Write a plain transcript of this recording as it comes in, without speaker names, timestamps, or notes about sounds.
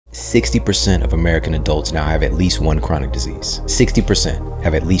60% of American adults now have at least one chronic disease. 60%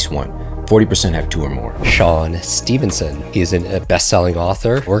 have at least one. 40% have two or more. Shawn Stevenson. He is a best-selling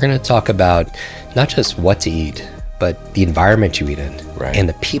author. We're going to talk about not just what to eat, but the environment you eat in, right, and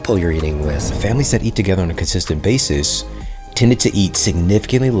the people you're eating with. Families that eat together on a consistent basis tended to eat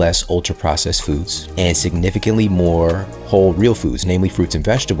significantly less ultra-processed foods and significantly more whole, real foods, namely fruits and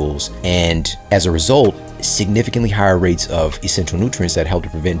vegetables. And as a result, significantly higher rates of essential nutrients that help to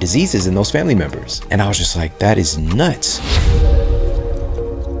prevent diseases in those family members. And I was just like, that is nuts.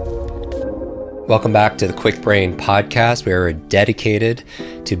 Welcome back to the Kwik Brain podcast. We are dedicated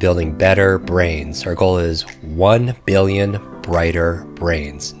to building better brains. Our goal is 1 billion brighter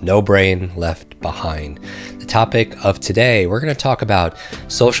brains. No brain left behind. The topic of today, we're going to talk about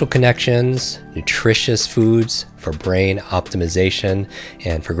social connections, nutritious foods for brain optimization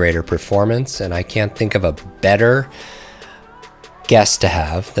and for greater performance. And I can't think of a better guest to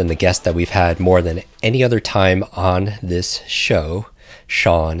have than the guest that we've had more than any other time on this show,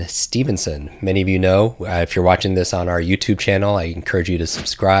 Shawn Stevenson. Many of you know, if you're watching this on our YouTube channel, I encourage you to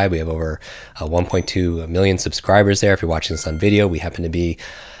subscribe. We have over 1.2 million subscribers there. If you're watching this on video, we happen to be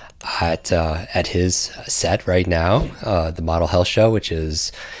at his set right now, the Model Health Show, which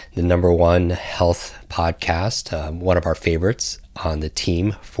is the #1 health podcast, one of our favorites on the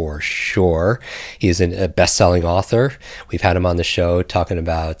team for sure. He is a best-selling author. We've had him on the show talking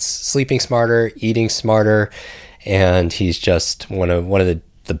about sleeping smarter, eating smarter, and he's just one of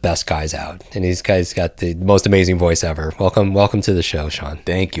the best guys out. And these guys got the most amazing voice ever. Welcome to the show, Shawn.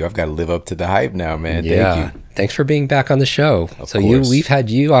 Thank you. I've got to live up to the hype now, man. Yeah. Thank you. Thanks for being back on the show. Of so course. we've had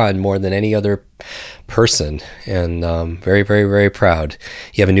you on more than any other person, and very, very, very proud.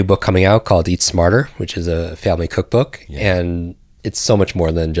 You have a new book coming out called Eat Smarter, which is a family cookbook. Yeah. And it's so much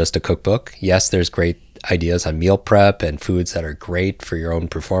more than just a cookbook. Yes, there's great ideas on meal prep and foods that are great for your own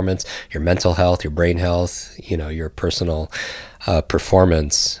performance, your mental health, your brain health, your personal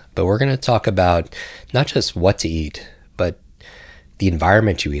performance. But we're going to talk about not just what to eat, but the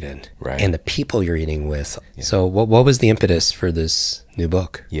environment you eat in, right, and the people you're eating with. Yeah. So what was the impetus for this new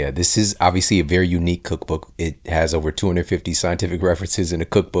book? Yeah, this is obviously a very unique cookbook. It has over 250 scientific references in a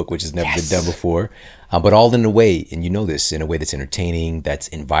cookbook, which has never been done before, but all in a way, and you know this, in a way that's entertaining, that's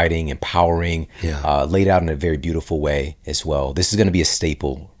inviting, empowering, laid out in a very beautiful way as well. This is going to be a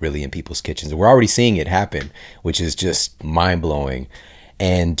staple, really, in people's kitchens. We're already seeing it happen, which is just mind-blowing.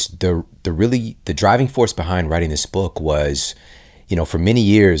 And the driving force behind writing this book was, for many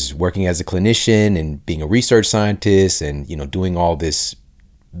years working as a clinician and being a research scientist and, doing all this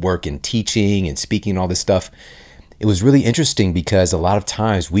work and teaching and speaking and all this stuff, it was really interesting because a lot of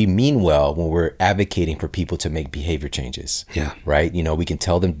times we mean well when we're advocating for people to make behavior changes. Yeah. Right? We can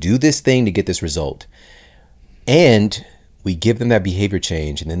tell them, do this thing to get this result. And we give them that behavior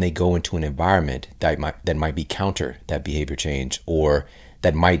change, and then they go into an environment that might be counter that behavior change, or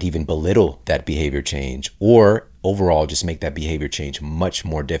that might even belittle that behavior change, or overall just make that behavior change much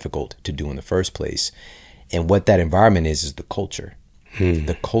more difficult to do in the first place. And what that environment is the culture.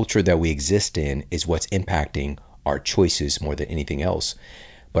 The culture that we exist in is what's impacting our choices more than anything else.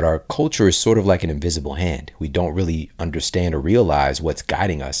 But our culture is sort of like an invisible hand. We don't really understand or realize what's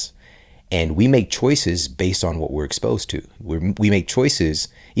guiding us. And we make choices based on what we're exposed to. We make choices,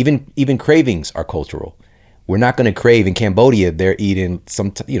 even cravings are cultural. We're not going to crave in Cambodia. They're eating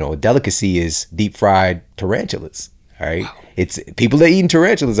a delicacy is deep fried tarantulas. All right. Wow. It's people that are eating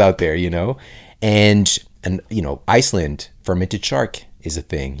tarantulas out there, and Iceland, fermented shark is a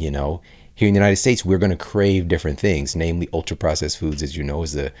thing, Here in the United States, we're going to crave different things, namely ultra processed foods, as you know,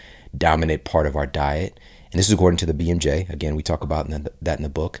 is the dominant part of our diet. And this is according to the BMJ. Again, we talk about that in the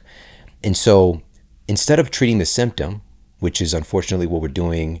book. And so instead of treating the symptom, which is unfortunately what we're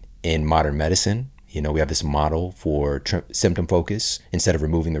doing in modern medicine, we have this model for symptom focus instead of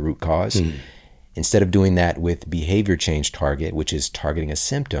removing the root cause. Instead of doing that with behavior change target, which is targeting a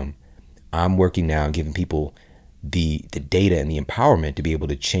symptom, I'm working now and giving people the data and the empowerment to be able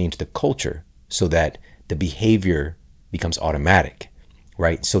to change the culture so that the behavior becomes automatic,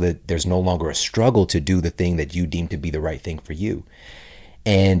 right? So that there's no longer a struggle to do the thing that you deem to be the right thing for you.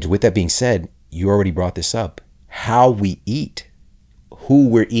 And with that being said, you already brought this up. How we eat, who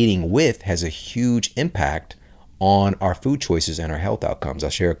we're eating with, has a huge impact on our food choices and our health outcomes. I'll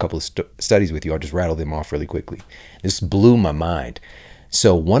share a couple of studies with you. I'll just rattle them off really quickly. This blew my mind.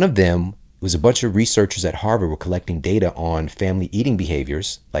 So one of them was a bunch of researchers at Harvard were collecting data on family eating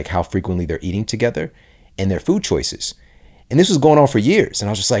behaviors, like how frequently they're eating together and their food choices. And this was going on for years. And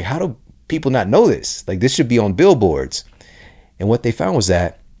I was just like, how do people not know this? Like, this should be on billboards. And what they found was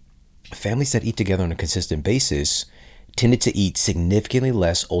that families that eat together on a consistent basis tended to eat significantly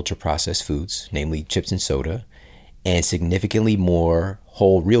less ultra-processed foods, namely chips and soda, and significantly more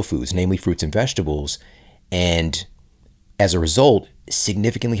whole real foods, namely fruits and vegetables, and as a result,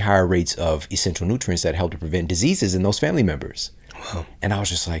 significantly higher rates of essential nutrients that help to prevent diseases in those family members. Wow. And I was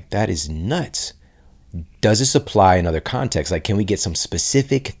just like, that is nuts. Does this apply in other contexts? Like, can we get some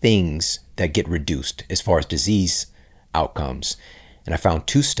specific things that get reduced as far as disease outcomes? And I found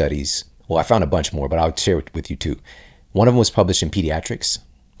 2 studies. Well, I found a bunch more, but I'll share it with you too. One of them was published in Pediatrics.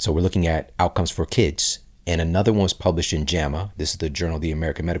 So we're looking at outcomes for kids. And another one was published in JAMA. This is the Journal of the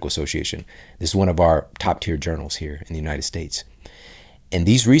American Medical Association. This is one of our top tier journals here in the United States. And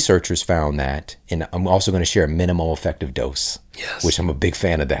these researchers found that, and I'm also going to share a minimal effective dose, Yes. which I'm a big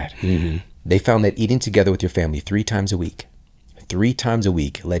fan of that. Mm-hmm. They found that eating together with your family 3 times a week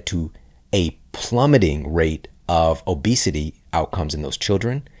led to a plummeting rate of obesity outcomes in those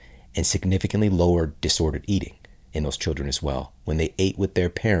children and significantly lower disordered eating in those children as well when they ate with their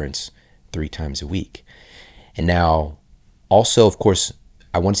parents 3 times a week. And now, also, of course,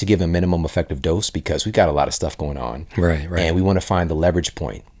 I wanted to give a minimum effective dose because we've got a lot of stuff going on. Right. And we want to find the leverage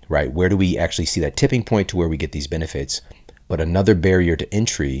point, right? Where do we actually see that tipping point to where we get these benefits? But another barrier to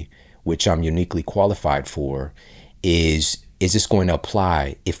entry, which I'm uniquely qualified for, is this going to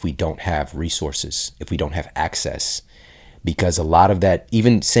apply if we don't have resources, if we don't have access? Because a lot of that,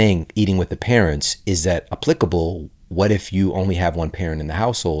 even saying eating with the parents, is that applicable? What if you only have one parent in the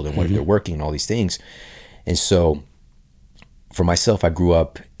household, and what if they're working and all these things? And so for myself, I grew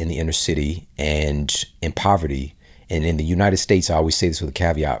up in the inner city and in poverty. And in the United States, I always say this with a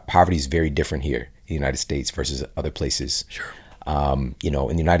caveat, poverty is very different here in the United States versus other places. Sure. In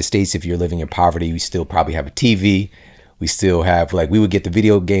the United States, if you're living in poverty, we still probably have a TV. We still have, we would get the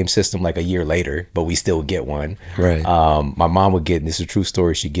video game system like a year later, but we still get one. Right. My mom would get, and this is a true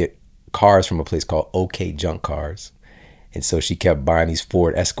story, she'd get cars from a place called OK Junk Cars. And so she kept buying these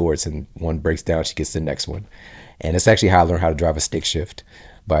Ford Escorts, and one breaks down, she gets the next one. And it's actually how I learned how to drive a stick shift,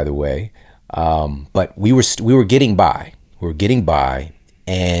 by the way. But we were getting by. We were getting by,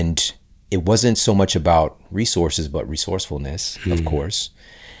 and it wasn't so much about resources, but resourcefulness, of course.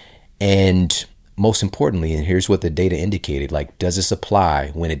 And most importantly, and here's what the data indicated, does this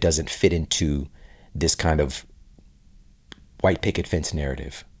apply when it doesn't fit into this kind of white picket fence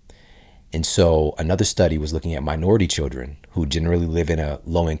narrative? And so another study was looking at minority children who generally live in a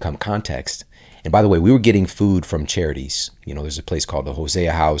low-income context. And by the way, we were getting food from charities. There's a place called the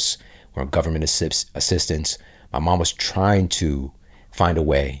Hosea House, where government assistance. My mom was trying to find a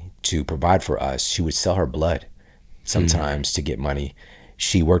way to provide for us. She would sell her blood sometimes to get money.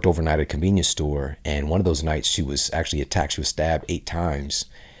 She worked overnight at a convenience store, and one of those nights she was actually attacked. She was stabbed 8 times,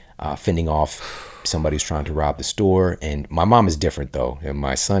 fending off somebody who's trying to rob the store. And my mom is different, though, and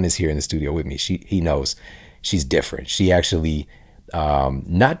my son is here in the studio with me. He knows she's different. She actually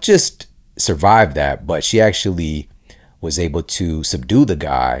not just survived that, but she actually was able to subdue the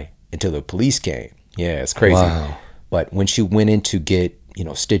guy until the police came. Yeah, it's crazy. Wow. But when she went in to get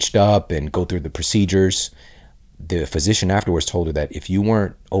stitched up and go through the procedures, the physician afterwards told her that if you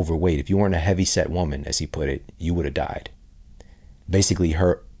weren't overweight, if you weren't a heavy-set woman, as he put it, you would have died. Basically,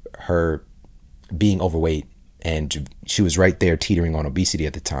 her being overweight, and she was right there teetering on obesity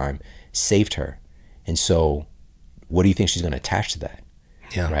at the time, saved her. And so what do you think she's going to attach to that?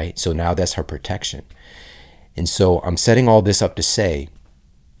 Yeah. Right? So now that's her protection. And so I'm setting all this up to say,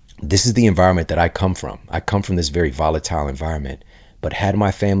 this is the environment that I come from. I come from this very volatile environment. But had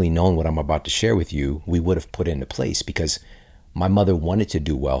my family known what I'm about to share with you, we would have put it into place, because my mother wanted to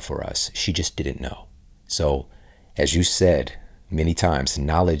do well for us. She just didn't know. So as you said many times,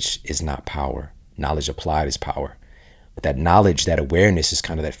 knowledge is not power. Knowledge applied is power. But that knowledge, that awareness is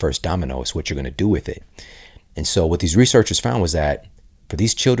kind of that first domino. It's what you're going to do with it. And so what these researchers found was that for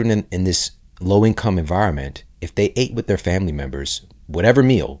these children in this low-income environment, if they ate with their family members, whatever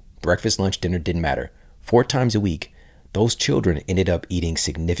meal, breakfast, lunch, dinner, didn't matter, 4 times a week, those children ended up eating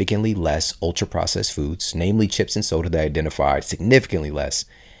significantly less ultra-processed foods, namely chips and soda that I identified, significantly less.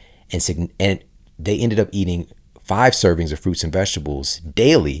 And they ended up eating 5 servings of fruits and vegetables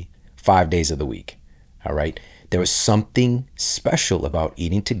daily, 5 days of the week. All right. There was something special about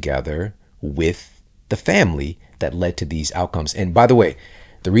eating together with the family that led to these outcomes. And by the way,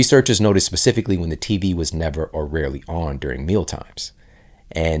 the researchers noticed specifically when the TV was never or rarely on during meal times.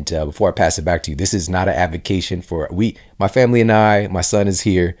 And before I pass it back to you, this is not an advocation for my family and I, my son is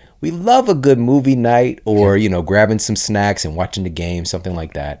here. We love a good movie night or, grabbing some snacks and watching the game, something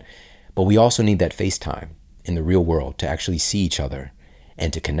like that. But we also need that FaceTime in the real world to actually see each other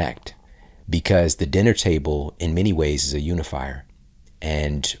and to connect, because the dinner table in many ways is a unifier.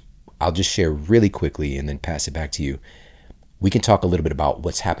 And I'll just share really quickly and then pass it back to you. we can talk a little bit about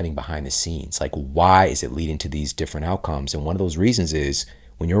what's happening behind the scenes. Like, why is it leading to these different outcomes? And one of those reasons is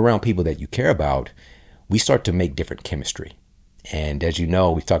when you're around people that you care about, we start to make different chemistry. And as you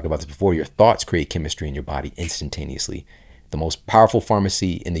know, we've talked about this before, your thoughts create chemistry in your body instantaneously. The most powerful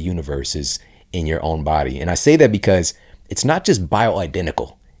pharmacy in the universe is in your own body. And I say that because it's not just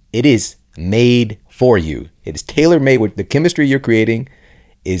bioidentical. It is made for you. It is tailor-made. With the chemistry you're creating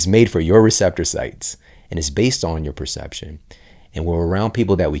is made for your receptor sites, and it's based on your perception. And when we're around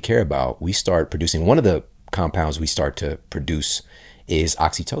people that we care about, we start producing, one of the compounds we start to produce is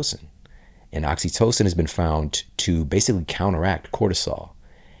oxytocin. And oxytocin has been found to basically counteract cortisol.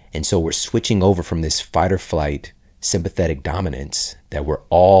 And so we're switching over from this fight or flight sympathetic dominance that we're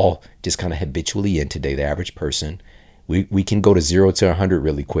all just kind of habitually in today, the average person. We can go to 0 to 100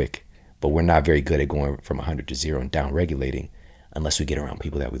 really quick, but we're not very good at going from 100 to 0 and down regulating unless we get around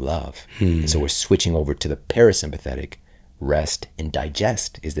people that we love. And so we're switching over to the parasympathetic. Rest and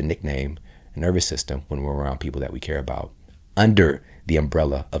digest is the nickname, nervous system, when we're around people that we care about under the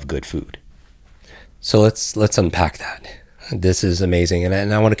umbrella of good food. So let's unpack that. This is amazing.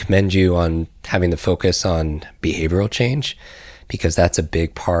 And I want to commend you on having the focus on behavioral change, because that's a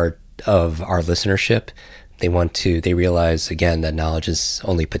big part of our listenership. They realize, again, that knowledge is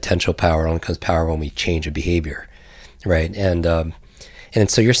only potential power. It only comes power when we change a behavior, right? And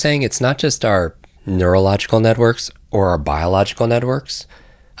so you're saying it's not just our neurological networks or our biological networks.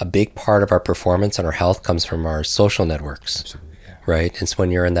 A big part of our performance and our health comes from our social networks. Absolutely. Right. And so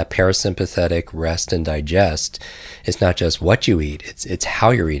when you're in that parasympathetic rest and digest, it's not just what you eat, it's how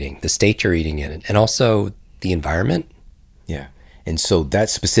you're eating, the state you're eating in, and also the environment. Yeah. And so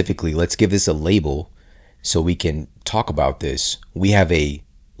that specifically, let's give this a label so we can talk about this. We have a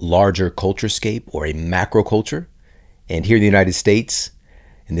larger culturescape or a macro culture. And here in the United States,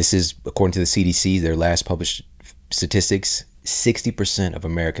 and this is according to the CDC, their last published statistics, 60% of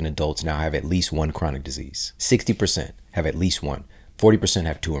American adults now have at least one chronic disease. 60% have at least one. 40%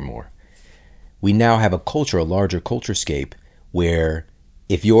 have two or more. We now have a culture, a larger culturescape, where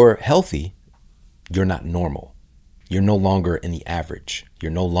if you're healthy, you're not normal. You're no longer in the average.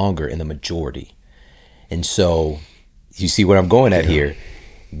 You're no longer in the majority. And so you see what I'm going at here?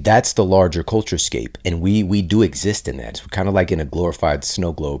 That's the larger culturescape. And we do exist in that. It's kind of like in a glorified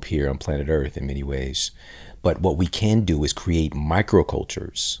snow globe here on planet Earth in many ways. But what we can do is create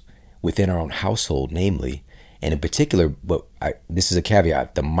microcultures within our own household, namely, and in particular, this is a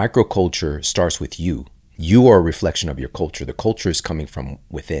caveat, the microculture starts with you. You are a reflection of your culture. The culture is coming from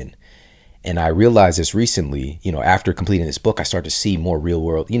within. And I realized this recently, after completing this book, I started to see more real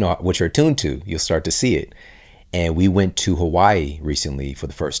world, what you're attuned to, you'll start to see it. And we went to Hawaii recently for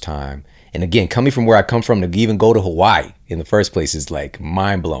the first time. And again, coming from where I come from, to even go to Hawaii in the first place is like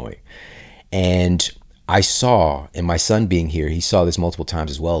mind blowing. And I saw, and my son being here, he saw this multiple times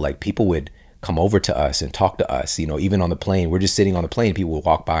as well, like people would come over to us and talk to us, even on the plane. We're just sitting on the plane, people would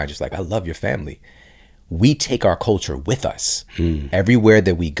walk by and just like, I love your family. We take our culture with us everywhere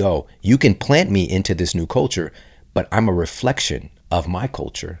that we go. You can plant me into this new culture, but I'm a reflection of my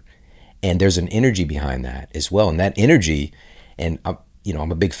culture. And there's an energy behind that as well. And that energy, and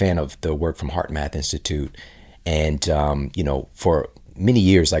I'm a big fan of the work from Heart Math Institute. And, for many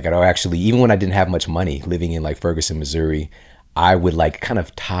years, like I actually, even when I didn't have much money living in like Ferguson, Missouri, I would like kind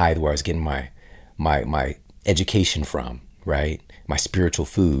of tithe where I was getting my education from, right? My spiritual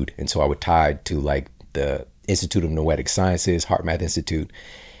food. And so I would tithe to like the Institute of Noetic Sciences, Heart Math Institute.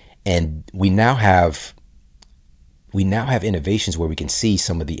 And we now have innovations where we can see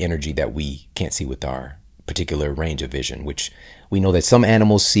some of the energy that we can't see with our particular range of vision, which we know that some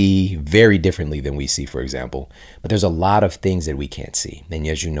animals see very differently than we see, for example. But there's a lot of things that we can't see. And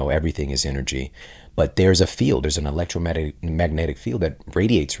as you know, everything is energy. But there's a field, there's an electromagnetic field that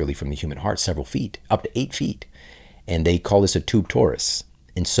radiates really from the human heart several feet, up to 8 feet. And they call this a tube torus.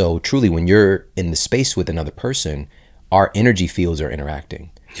 And so truly, when you're in the space with another person, our energy fields are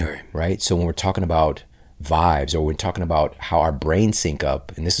interacting, right? So when we're talking about vibes, or we're talking about how our brains sync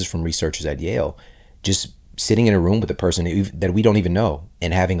up, and this is from researchers at Yale, just sitting in a room with a person that we don't even know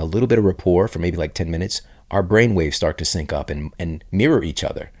and having a little bit of rapport for maybe like 10 minutes, our brain waves start to sync up and mirror each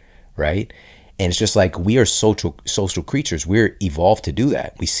other, right? And it's just like we are social creatures. We're evolved to do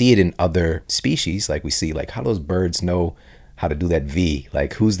that. We see it in other species. Like we see like how those birds know how to do that V,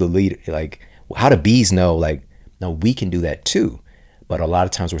 like who's the leader, like how do bees know, like, no, we can do that too. But a lot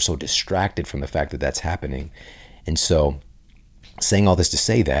of times we're so distracted from the fact that that's happening. And so saying all this to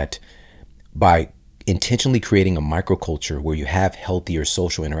say that by intentionally creating a microculture where you have healthier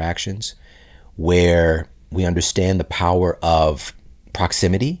social interactions, where we understand the power of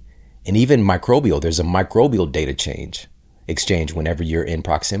proximity and even microbial, there's a microbial data change. exchange whenever you're in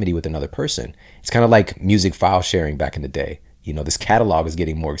proximity with another person. It's kind of like music file sharing back in the day. You know, this catalog is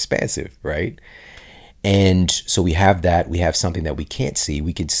getting more expansive, right? And so we have that. We have something that we can't see.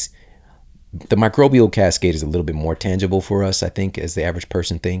 The microbial cascade is a little bit more tangible for us, I think, as the average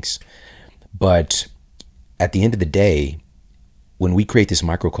person thinks. But at the end of the day, when we create this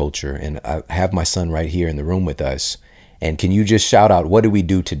microculture, and I have my son right here in the room with us, and can you just shout out, what did we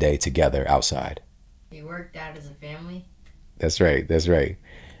do today together outside? We worked out as a family. That's right. That's right.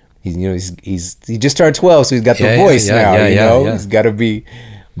 He just turned 12, so he's got the voice now. He's got to be.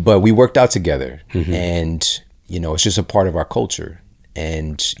 But we worked out together, and it's just a part of our culture.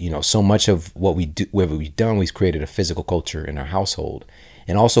 And so much of what we've done, we've created a physical culture in our household,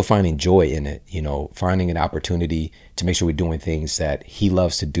 and also finding joy in it. Finding an opportunity to make sure we're doing things that he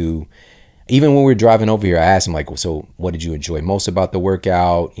loves to do. Even when we were driving over here, I asked him, like, so what did you enjoy most about the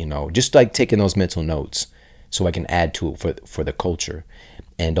workout? Just like taking those mental notes so I can add to it for the culture.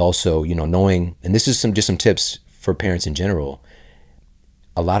 And also, knowing, and this is just some tips for parents in general.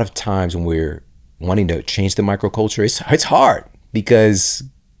 A lot of times when we're wanting to change the microculture, it's hard, because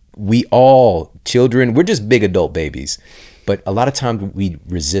children, we're just big adult babies. But a lot of times we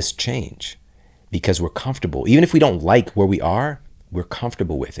resist change because we're comfortable. Even if we don't like where we are, we're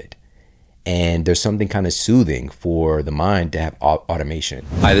comfortable with it. And there's something kind of soothing for the mind to have automation.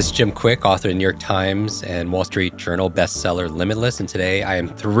 Hi, this is Jim Kwik, author of the New York Times and Wall Street Journal bestseller Limitless. And today I am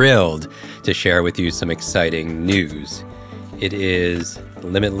thrilled to share with you some exciting news. It is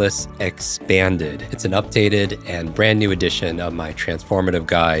Limitless Expanded. It's an updated and brand new edition of my transformative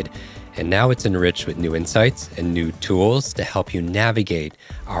guide. And now it's enriched with new insights and new tools to help you navigate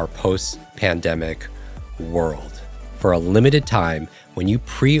our post-pandemic world. For a limited time, when you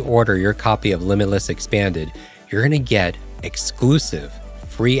pre-order your copy of Limitless Expanded, you're going to get exclusive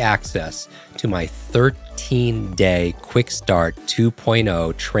free access to my 13-day Quick Start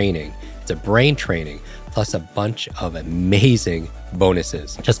 2.0 training. It's a brain training, plus a bunch of amazing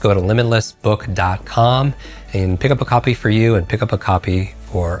bonuses. Just go to limitlessbook.com and pick up a copy for you and pick up a copy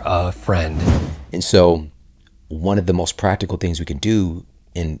for a friend. And so one of the most practical things we can do,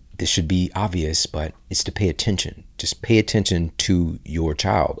 and this should be obvious, but it's to pay attention. Just pay attention to your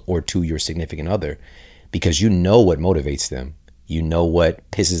child or to your significant other, because you know what motivates them. You know what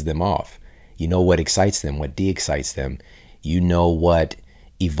pisses them off. You know what excites them, what de-excites them. You know what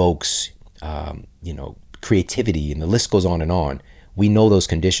evokes, creativity, and the list goes on and on. We know those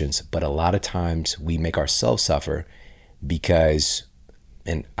conditions, but a lot of times we make ourselves suffer because,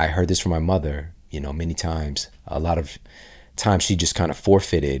 and I heard this from my mother, many times, a lot of times she just kind of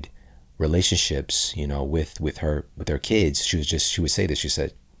forfeited relationships, with her kids. She would say this. She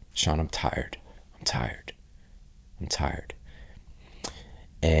said, "Shawn, I'm tired.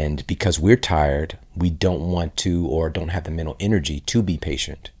 And because we're tired, we don't want to, or don't have the mental energy to be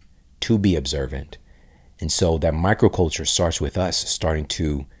patient, to be observant. And so that microculture starts with us starting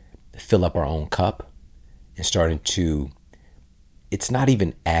to fill up our own cup and starting to, it's not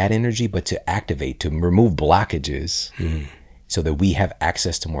even add energy, but to activate, to remove blockages so that we have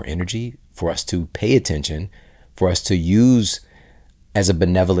access to more energy, for us to pay attention, for us to use as a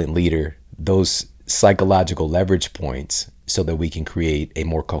benevolent leader those psychological leverage points so that we can create a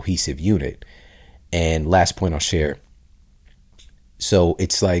more cohesive unit. And last point I'll share. So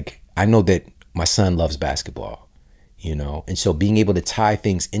it's like, I know that my son loves basketball, and so being able to tie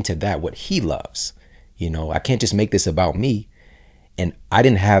things into that, what he loves, I can't just make this about me. And I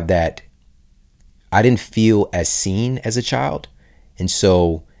didn't have that. I didn't feel as seen as a child. And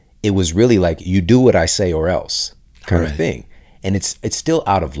so it was really like, you do what I say or else kind of thing. And it's still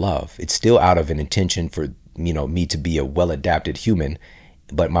out of love. It's still out of an intention for, me to be a well-adapted human.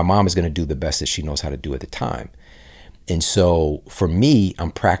 But my mom is going to do the best that she knows how to do at the time. And so for me,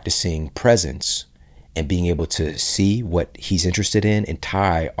 I'm practicing presence and being able to see what he's interested in and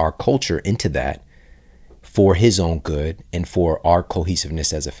tie our culture into that for his own good and for our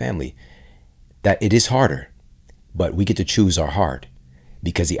cohesiveness as a family. That it is harder, but we get to choose our heart,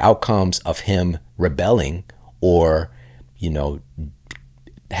 because the outcomes of him rebelling or,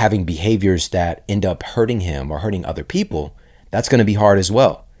 having behaviors that end up hurting him or hurting other people, that's going to be hard as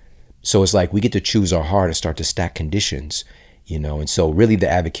well. So it's like we get to choose our heart and start to stack conditions, and so really the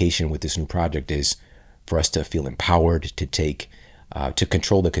advocation with this new project is for us to feel empowered to to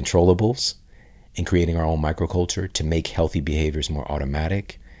control the controllables in creating our own microculture, to make healthy behaviors more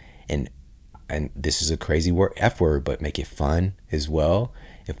automatic. And this is a crazy F word, but make it fun as well,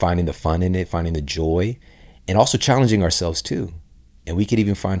 and finding the fun in it, finding the joy, and also challenging ourselves too. And we could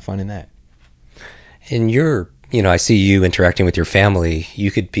even find fun in that. And I see you interacting with your family.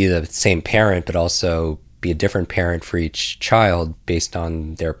 You could be the same parent, but also be a different parent for each child based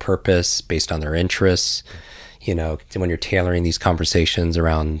on their purpose, based on their interests. You know, when you're tailoring these conversations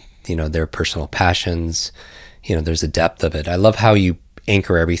around, you know, their personal passions, you know, there's a depth of it. I love how you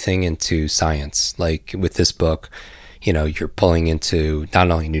anchor everything into science. Like with this book, you know, you're pulling into not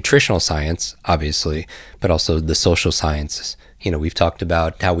only nutritional science, obviously, but also the social sciences. You know, we've talked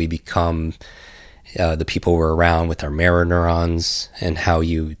about how we become the people we're around with our mirror neurons, and how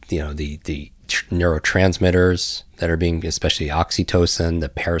you know, the neurotransmitters that are being, especially oxytocin, the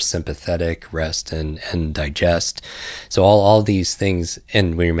parasympathetic, rest and digest. So all these things.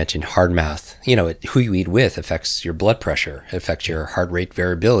 And when you mentioned hard math, you know, who you eat with affects your blood pressure, affects your heart rate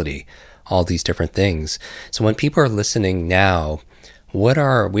variability, all these different things. So when people are listening now,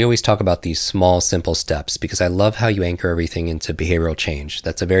 we always talk about these small, simple steps, because I love how you anchor everything into behavioral change.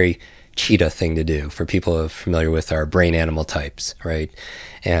 That's a very cheetah thing to do for people who are familiar with our brain animal types, right?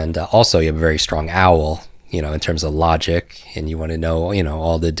 And also you have a very strong owl, you know, in terms of logic, and you want to know, you know,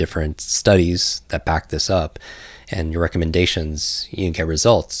 all the different studies that back this up, and your recommendations, you get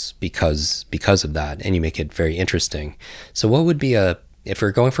results because of that, and you make it very interesting. So what would be if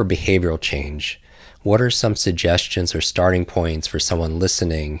we're going for behavioral change, what are some suggestions or starting points for someone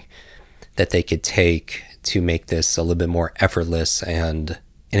listening that they could take to make this a little bit more effortless and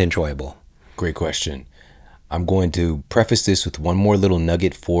enjoyable? Great question. I'm going to preface this with one more little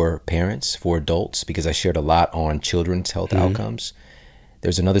nugget for parents, for adults, because I shared a lot on children's health outcomes.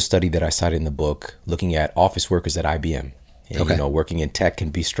 There's another study that I cited in the book looking at office workers at IBM. And, you know, working in tech can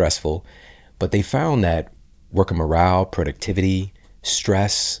be stressful, but they found that worker morale, productivity,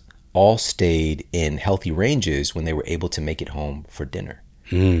 stress all stayed in healthy ranges when they were able to make it home for dinner.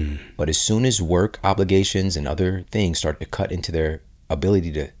 But as soon as work obligations and other things started to cut into their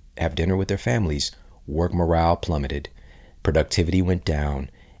ability to have dinner with their families, work morale plummeted, productivity went down,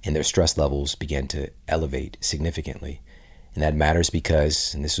 and their stress levels began to elevate significantly. And that matters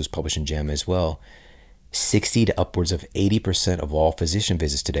because, and this was published in JAMA as well, 60 to upwards of 80% of all physician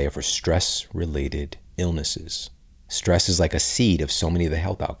visits today are for stress-related illnesses. Stress is like a seed of so many of the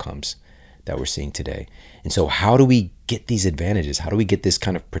health outcomes that we're seeing today. And so how do we get these advantages? How do we get this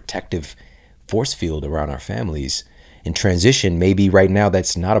kind of protective force field around our families? In transition, maybe right now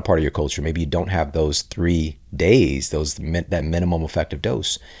that's not a part of your culture. Maybe you don't have those 3 days, that minimum effective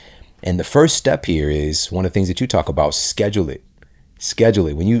dose. And the first step here is one of the things that you talk about: schedule it. Schedule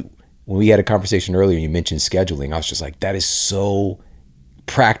it. When we had a conversation earlier, you mentioned scheduling. I was just like, that is so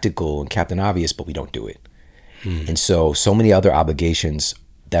practical and Captain Obvious, but we don't do it. And so many other obligations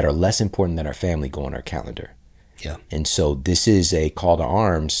that are less important than our family go on our calendar. Yeah. And so this is a call to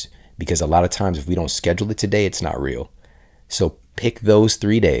arms, because a lot of times if we don't schedule it today, it's not real. So pick those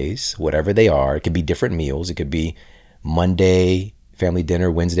 3 days, whatever they are. It could be different meals. It could be Monday family dinner,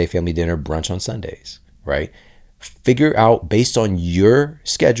 Wednesday family dinner, brunch on Sundays, right? Figure out, based on your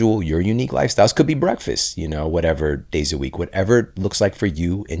schedule, your unique lifestyles. Could be breakfast, you know, whatever days a week, whatever it looks like for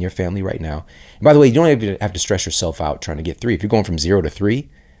you and your family right now. And by the way, you don't even have to stress yourself out trying to get 3. If you're going from 0 to 3,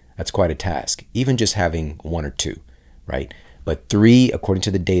 that's quite a task. Even just having 1 or 2, right? But 3, according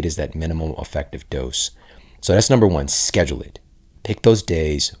to the data, is that minimum effective dose. So that's number 1, schedule it. Pick those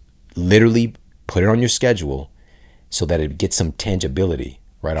days, literally put it on your schedule so that it gets some tangibility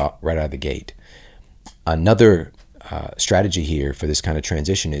right out of the gate. Another strategy here for this kind of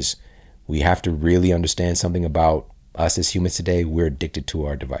transition is we have to really understand something about us as humans today. We're addicted to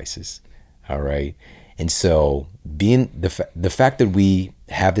our devices, all right? And so being the fact that we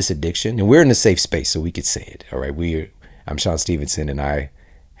have this addiction, and we're in a safe space, so we could say it, all right? I'm Shawn Stevenson, and I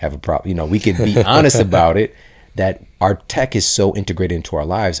have a problem. You know, we could be honest about it, that our tech is so integrated into our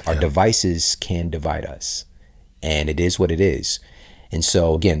lives, our devices can divide us, and it is what it is. And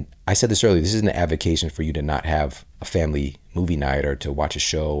so again, I said this earlier, this isn't an advocacy for you to not have a family movie night or to watch a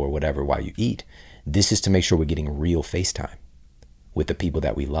show or whatever while you eat. This is to make sure we're getting real FaceTime with the people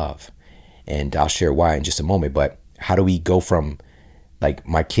that we love. And I'll share why in just a moment, but how do we go from, like,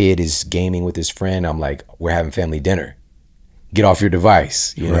 my kid is gaming with his friend, I'm like, we're having family dinner. Get off your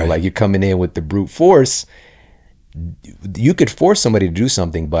device. You know, like, you're coming in with the brute force. You could force somebody to do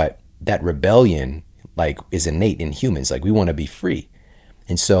something, but that rebellion, like, is innate in humans. Like, we want to be free.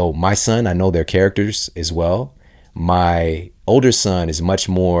 And so my son, I know their characters as well. My older son is much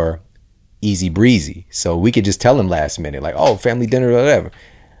more easy breezy. So we could just tell him last minute, like, oh, family dinner or whatever.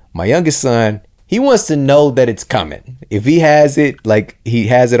 My youngest son, he wants to know that it's coming. If he has it, like, he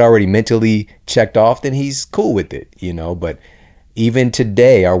has it already mentally checked off, then he's cool with it, you know. But even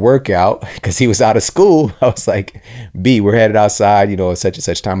today, our workout, because he was out of school, I was like, B, we're headed outside, you know, at such and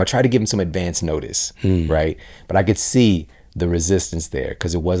such time. I tried to give him some advance notice, right? But I could see the resistance there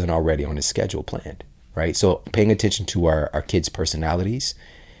because it wasn't already on his schedule planned. right? So paying attention to our kids' personalities,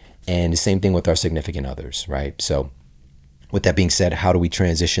 and the same thing with our significant others, right? So with that being said, how do we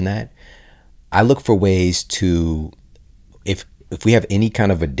transition that? I look for ways to, if we have any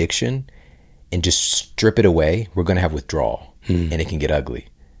kind of addiction and just strip it away, we're going to have withdrawal and it can get ugly.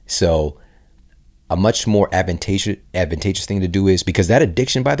 So a much more advantageous thing to do is, because that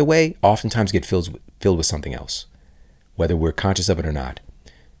addiction, by the way, oftentimes get filled with something else, whether we're conscious of it or not.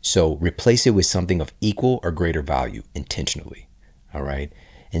 So replace it with something of equal or greater value intentionally. All right.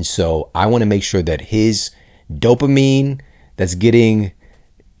 And so I want to make sure that his dopamine that's getting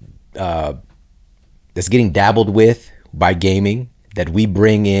dabbled with by gaming, that we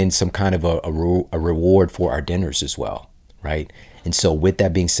bring in some kind of a reward for our dinners as well, right? And so with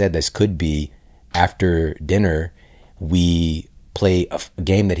that being said, this could be after dinner, we play a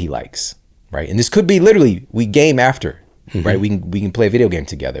game that he likes, right? And this could be literally we game after, right? We can play a video game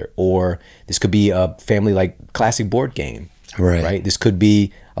together, or this could be a family like classic board game, right? This could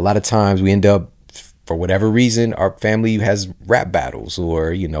be, a lot of times we end up, for whatever reason, our family has rap battles, or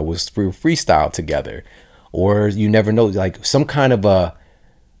we'll freestyle together, or you never know, like some kind of a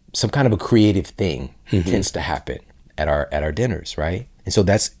creative thing tends to happen at our dinners, right? And so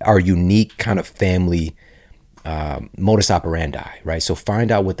that's our unique kind of family modus operandi, right? So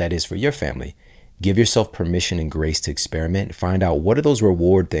find out what that is for your family. Give yourself permission and grace to experiment. Find out what are those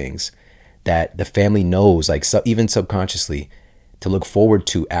reward things that the family knows, like even subconsciously, to look forward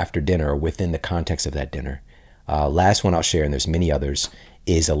to after dinner or within the context of that dinner. Last one I'll share, and there's many others,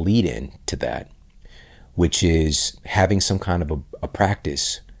 is a lead-in to that, which is having some kind of a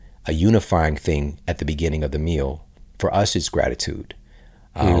practice, a unifying thing at the beginning of the meal. For us, it's gratitude.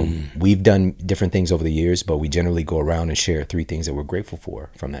 We've done different things over the years, but we generally go around and share 3 things that we're grateful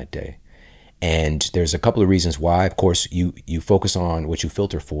for from that day. And there's a couple of reasons why. Of course, you focus on what you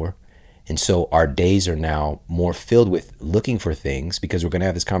filter for. And so our days are now more filled with looking for things, because we're going to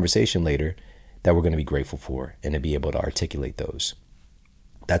have this conversation later, that we're going to be grateful for, and to be able to articulate those.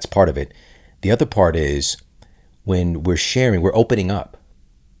 That's part of it. The other part is when we're sharing, we're opening up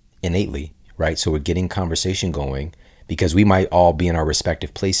innately, right? So we're getting conversation going, because we might all be in our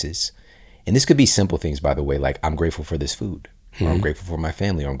respective places. And this could be simple things, by the way, like I'm grateful for this food, or I'm grateful for my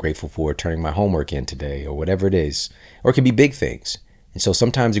family, or I'm grateful for turning my homework in today, or whatever it is. Or it could be big things. And so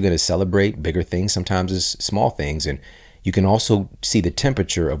sometimes you're going to celebrate bigger things, sometimes it's small things. And you can also see the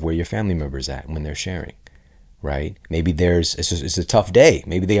temperature of where your family member's at when they're sharing, right? Maybe it's a tough day.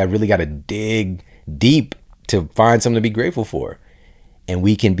 Maybe they really got to dig deep to find something to be grateful for. And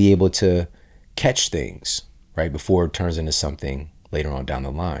we can be able to catch things right before it turns into something later on down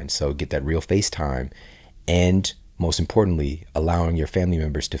the line. So get that real face time, and most importantly, allowing your family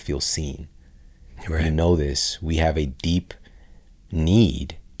members to feel seen. Right. You know this, we have a deep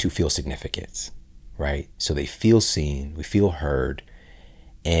need to feel significance, right? So they feel seen, we feel heard,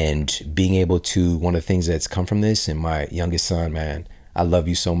 and being able to, one of the things that's come from this, and my youngest son, man, I love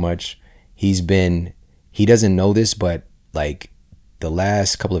you so much. He doesn't know this, but like the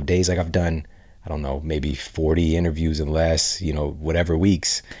last couple of days, like I've done, I don't know, maybe 40 interviews in the last, whatever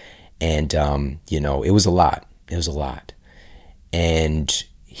weeks. And, it was a lot. It was a lot. And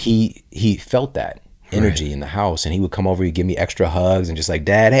he felt that energy in the house, and he would come over, he'd give me extra hugs and just like,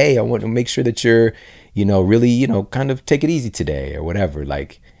 Dad, hey, I want to make sure that you're, really, kind of take it easy today or whatever.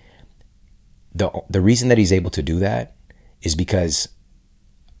 Like the reason that he's able to do that is because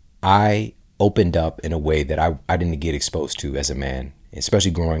I opened up in a way that I didn't get exposed to as a man,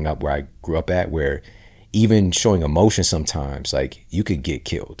 especially growing up where I grew up at, where even showing emotion sometimes, like you could get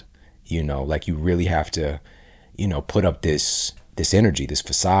killed, like you really have to, put up this energy, this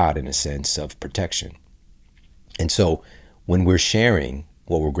facade in a sense of protection. And so when we're sharing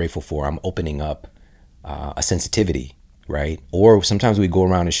what we're grateful for, I'm opening up a sensitivity, right? Or sometimes we go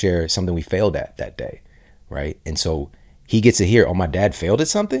around and share something we failed at that day, right? And so he gets to hear, oh, my dad failed at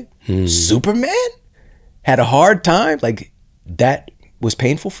something? Superman had a hard time? Like that was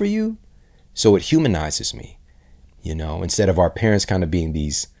painful for you? So it humanizes me, instead of our parents kind of being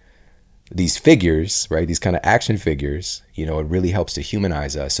these figures, right? These kind of action figures, it really helps to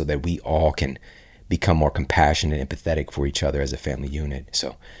humanize us so that we all can become more compassionate and empathetic for each other as a family unit.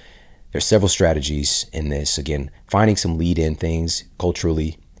 So there's several strategies in this. Again, finding some lead-in things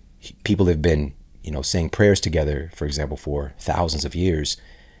culturally. People have been, saying prayers together, for example, for thousands of years.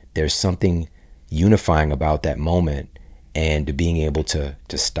 There's something unifying about that moment, and being able to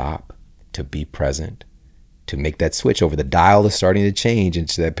stop, to be present, to make that switch over. The dial is starting to change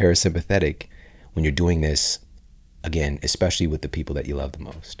into that parasympathetic when you're doing this, again, especially with the people that you love the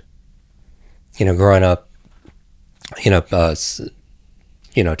most. Growing up,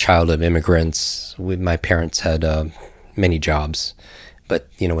 child of immigrants. My parents had many jobs, but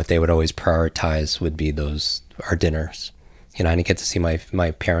what they would always prioritize would be our dinners. I didn't get to see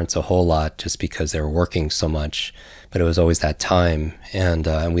my parents a whole lot just because they were working so much, but it was always that time. And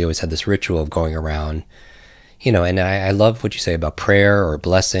we always had this ritual of going around, and I love what you say about prayer or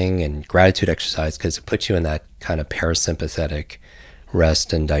blessing and gratitude exercise, because it puts you in that kind of parasympathetic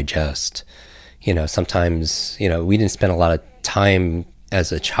rest and digest. Sometimes, we didn't spend a lot of time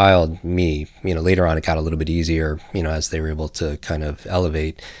as a child, later on it got a little bit easier, as they were able to kind of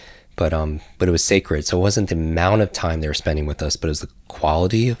elevate, but it was sacred. So it wasn't the amount of time they were spending with us, but it was the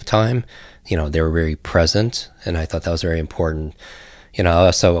quality of time. They were very present, and I thought that was very important.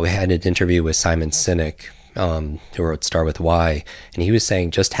 Also we had an interview with Simon Sinek, who wrote Start With Why, and he was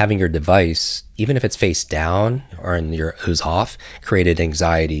saying just having your device, even if it's face down or it was off, created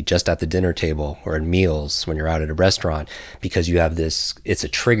anxiety just at the dinner table or in meals when you're out at a restaurant, because you have it's a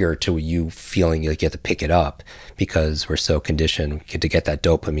trigger to you feeling like you have to pick it up because we're so conditioned to get that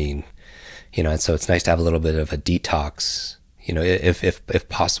dopamine, and so it's nice to have a little bit of a detox, if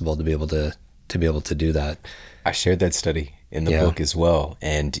possible, to be able to do that. I shared that study in the book as well.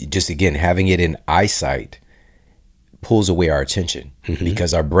 And just again, having it in eyesight pulls away our attention,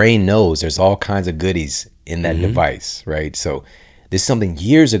 because our brain knows there's all kinds of goodies in that device, right? So this is something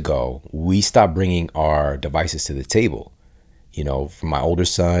years ago, we stopped bringing our devices to the table. For my older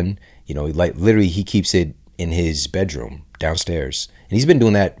son, literally he keeps it in his bedroom downstairs. And he's been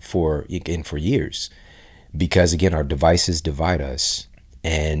doing that for years, because again, our devices divide us.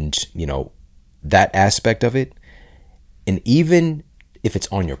 And, that aspect of it, and even if it's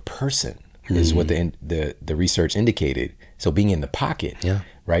on your person, is what the research indicated. So being in the pocket,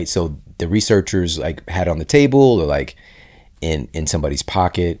 right? So the researchers had on the table, or in somebody's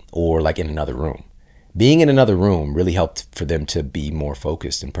pocket, or in another room. Being in another room really helped for them to be more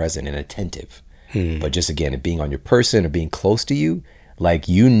focused and present and attentive. But just again, it being on your person or being close to you,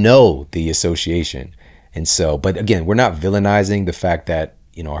 the association. And so, but again, we're not villainizing the fact that,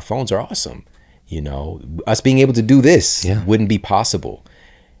 our phones are awesome. Us being able to do this wouldn't be possible.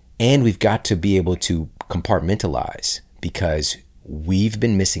 And we've got to be able to compartmentalize, because we've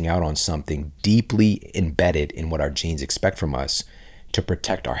been missing out on something deeply embedded in what our genes expect from us to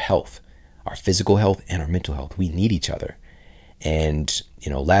protect our health, our physical health and our mental health. We need each other. And,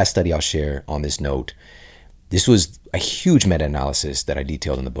 last study I'll share on this note, this was a huge meta-analysis that I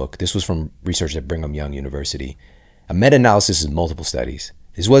detailed in the book. This was from research at Brigham Young University. A meta-analysis is multiple studies.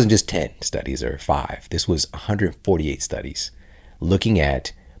 This wasn't just 10 studies or 5. This was 148 studies looking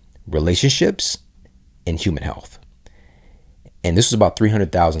at relationships and human health. And this was about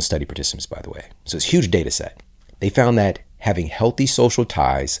 300,000 study participants, by the way. So it's a huge data set. They found that having healthy social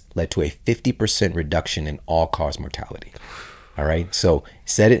ties led to a 50% reduction in all-cause mortality. All right. So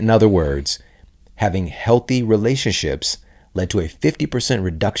said it in other words, having healthy relationships led to a 50%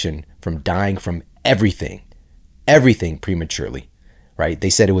 reduction from dying from everything prematurely. Right?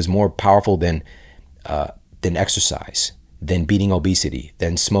 They said it was more powerful than exercise, than beating obesity,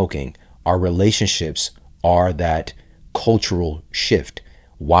 than smoking. Our relationships are that cultural shift.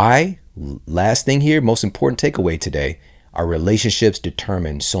 Why? Last thing here, most important takeaway today, our relationships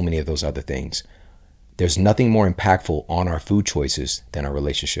determine so many of those other things. There's nothing more impactful on our food choices than our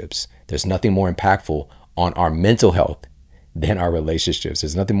relationships. There's nothing more impactful on our mental health than our relationships.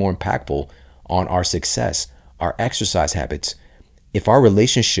 There's nothing more impactful on our success, our exercise habits. If our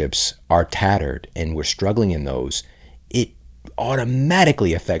relationships are tattered and we're struggling in those, it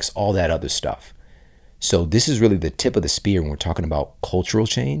automatically affects all that other stuff. So this is really the tip of the spear when we're talking about cultural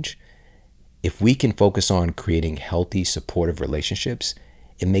change. If we can focus on creating healthy, supportive relationships,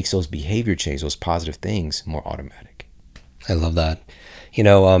 it makes those behavior change, those positive things, more automatic. I love that.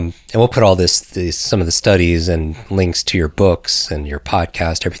 And we'll put all some of the studies and links to your books and your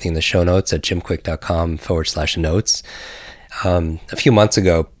podcast, everything in the show notes at jimkwik.com/notes. A few months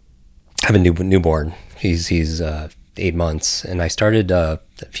ago, I have a newborn. He's 8 months, and I started a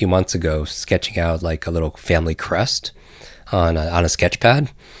few months ago sketching out a little family crest on a sketch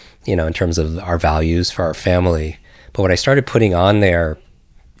pad, in terms of our values for our family. But what I started putting on there,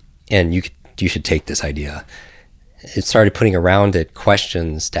 and you should take this idea, it started putting around it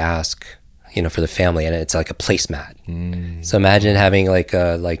questions to ask, for the family, and it's like a placemat. So imagine having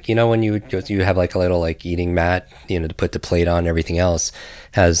when you have a little eating mat, to put the plate on, everything else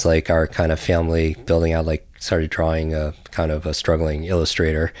has our kind of family building out, started drawing a kind of a struggling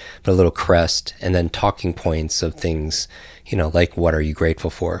illustrator, but a little crest, and then talking points of things, what are you grateful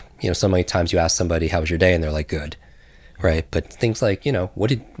for? So many times you ask somebody, how was your day? And they're like, good. Right. But things like,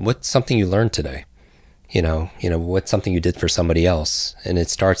 what's something you learned today? What's something you did for somebody else? And it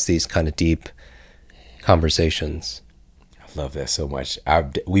starts these kind of deep conversations. I love that so much.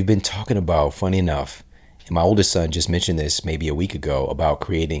 We've been talking about, funny enough, and my oldest son just mentioned this maybe a week ago about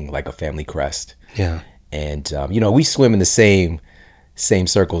creating like a family crest. Yeah. And, we swim in the same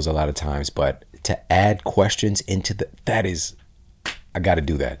circles a lot of times, but to add questions into I got to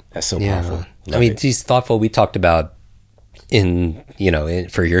do that. That's so powerful. He's thoughtful. We talked about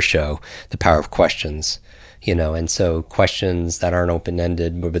for your show, the power of questions, and so questions that aren't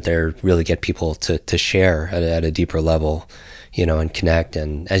open-ended, but they're really get people to share at a deeper level, and connect.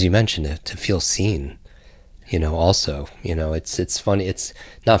 And as you mentioned, to feel seen, also, it's funny. It's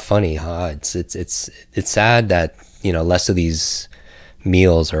not funny, huh? It's sad that, less of these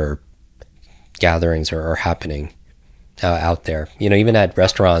meals or gatherings are happening out there. Even at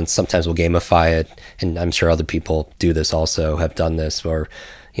restaurants, sometimes we'll gamify it, and I'm sure other people do this also, have done this, or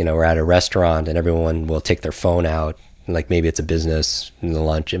we're at a restaurant and everyone will take their phone out, like maybe it's a business in the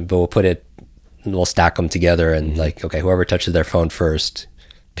lunch, but we'll stack them together and like, okay, whoever touches their phone first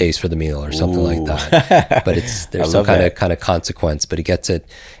pays for the meal or something like that. But there's some kind of consequence, but it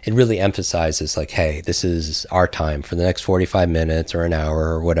really emphasizes like, hey, this is our time for the next 45 minutes or an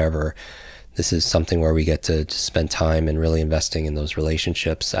hour or whatever. This is something where we get to spend time and really investing in those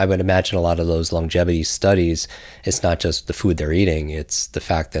relationships. I would imagine a lot of those longevity studies, it's not just the food they're eating, it's the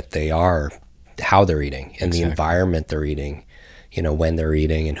fact that they are how they're eating and the environment they're eating, when they're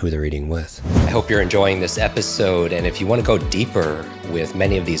eating and who they're eating with. I hope you're enjoying this episode. And if you want to go deeper with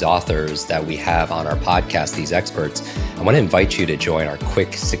many of these authors that we have on our podcast, these experts, I want to invite you to join our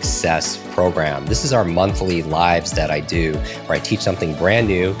Kwik Success program. This is our monthly lives that I do, where I teach something brand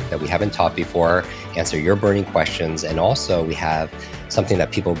new that we haven't taught before, answer your burning questions. And also we have something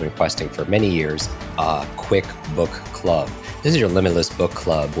that people have been requesting for many years, a Kwik Book Club. This is your limitless book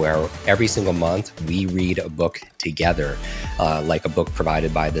club where every single month we read a book together, like a book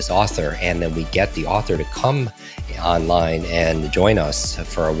provided by this author. And then we get the author to come online and join us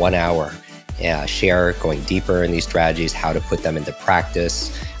for a 1 hour, share going deeper in these strategies, how to put them into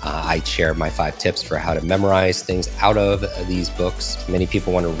practice. I share my 5 tips for how to memorize things out of these books. Many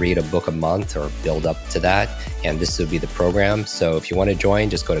people want to read a book a month or build up to that, and this will be the program. So if you want to join,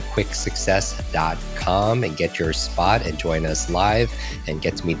 just go to kwiksuccess.com and get your spot and join us live and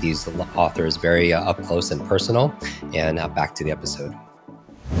get to meet these authors very up close and personal. And back to the episode.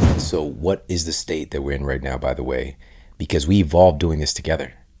 So what is the state that we're in right now, by the way? Because we evolved doing this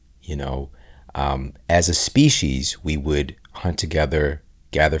together. As a species, we would hunt together,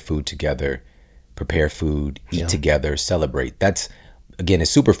 gather food together, prepare food, eat together, celebrate. That's, again, it's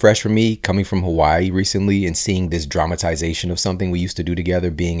super fresh for me coming from Hawaii recently and seeing this dramatization of something we used to do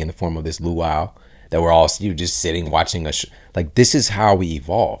together being in the form of this luau that we're all just sitting watching like this is how we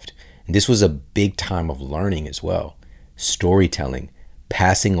evolved. And this was a big time of learning as well. Storytelling,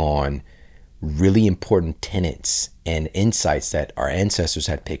 passing on really important tenets and insights that our ancestors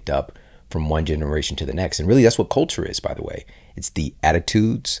had picked up from one generation to the next. And really that's what culture is, by the way. It's the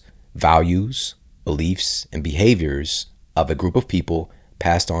attitudes, values, beliefs, and behaviors of a group of people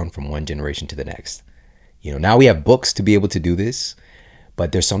passed on from one generation to the next. Now we have books to be able to do this,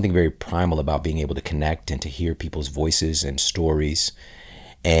 but there's something very primal about being able to connect and to hear people's voices and stories.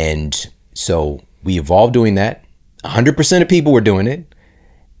 And so we evolved doing that. 100% of people were doing it.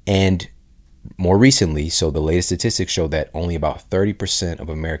 And more recently, so the latest statistics show that only about 30% of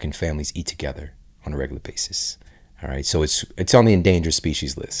American families eat together on a regular basis. All right, so it's on the endangered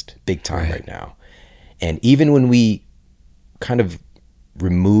species list, big time right now. And even when we kind of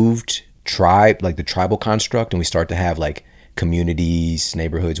removed the tribal construct, and we start to have like communities,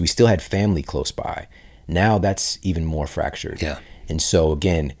 neighborhoods, we still had family close by. Now that's even more fractured. Yeah. And so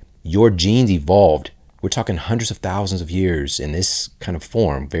again, your genes evolved. We're talking hundreds of thousands of years in this kind of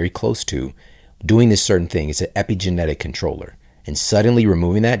form, very close to doing this certain thing. It's an epigenetic controller. And suddenly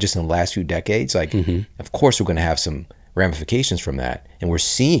removing that just in the last few decades, of course we're going to have some ramifications from that. And we're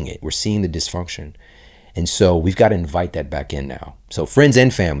seeing it. We're seeing the dysfunction. And so we've got to invite that back in now. So friends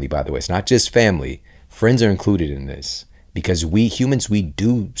and family, by the way, it's not just family. Friends are included in this because we humans, we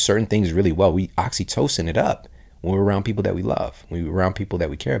do certain things really well. We oxytocin it up when we're around people that we love, when we're around people that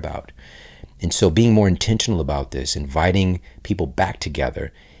we care about. And so being more intentional about this, inviting people back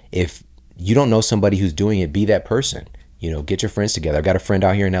together. If you don't know somebody who's doing it, be that person. Get your friends together. I've got a friend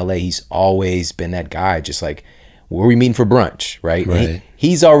out here in LA. He's always been that guy, just like, where are we meeting for brunch, right?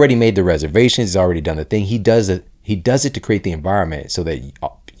 He's already made the reservations. He's already done the thing. He does it to create the environment so that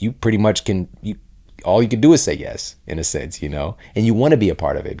you pretty much all you can do is say yes, in a sense, and you want to be a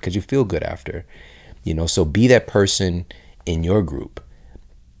part of it because you feel good after, so be that person in your group.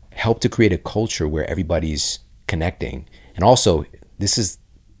 help to create a culture where everybody's connecting. And also, this is,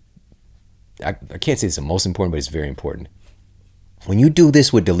 I can't say it's the most important, but it's very important. When you do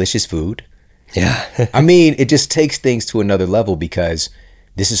this with delicious food, Yeah. I mean, it just takes things to another level, because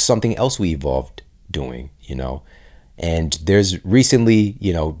this is something else we evolved doing, you know. And there's recently,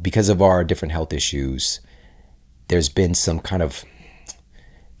 you know, because of our different health issues, there's been some kind of,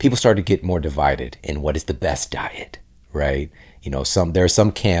 people started to get more divided in what is the best diet, right? You know, there are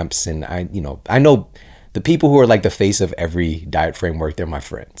some camps, and I know the people who are like the face of every diet framework, they're my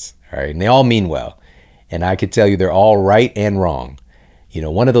friends, all right? And they all mean well. And I could tell you they're all right and wrong. You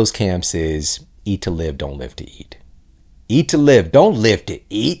know, one of those camps is eat to live, don't live to eat. Eat to live, don't live to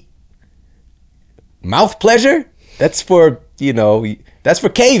eat. Mouth pleasure? That's for, you know, that's for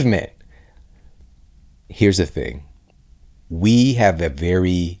cavemen. Here's the thing. We have a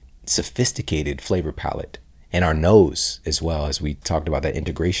very sophisticated flavor palette, and our nose as well, as we talked about that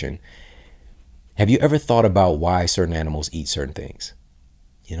integration. Have you ever thought about why certain animals eat certain things?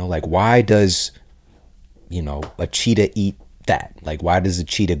 You know, like why does, you know, a cheetah eat that? Like why does a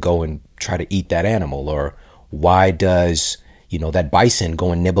cheetah go and try to eat that animal? Or why does, you know, that bison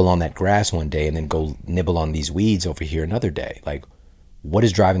go and nibble on that grass one day and then go nibble on these weeds over here another day? Like, what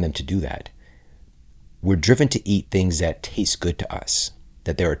is driving them to do that? We're driven to eat things that taste good to us,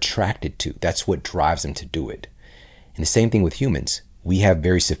 that they're attracted to. That's what drives them to do it. And the same thing with humans. We have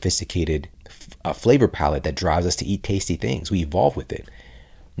very sophisticated flavor palette that drives us to eat tasty things. We evolve with it.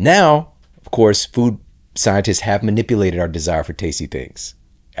 Now, of course, food scientists have manipulated our desire for tasty things.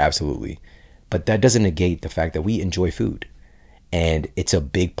 Absolutely. But that doesn't negate the fact that we enjoy food. And it's a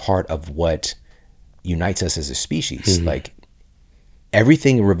big part of what unites us as a species. Mm-hmm. Like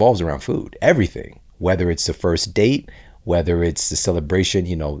everything revolves around food, everything, whether it's the first date, whether it's the celebration,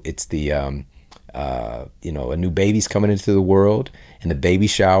 you know, it's the, you know, a new baby's coming into the world, and the baby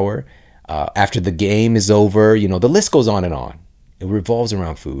shower, after the game is over, you know, the list goes on and on. It revolves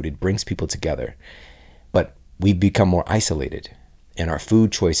around food. It brings people together. But we've become more isolated, and our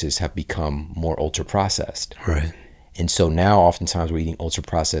food choices have become more ultra processed. Right. And so now oftentimes we're eating ultra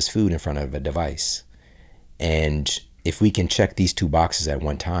processed food in front of a device. And if we can check these two boxes at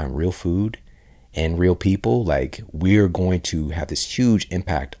one time, real food and real people, like we're going to have this huge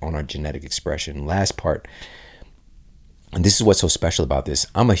impact on our genetic expression. Last part, and this is what's so special about this.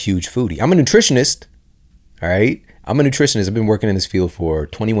 I'm a huge foodie. I'm a nutritionist. All right. I'm a nutritionist. I've been working in this field for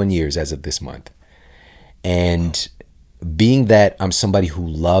 21 years as of this month. And being that I'm somebody who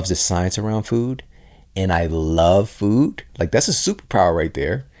loves the science around food, and I love food, like that's a superpower right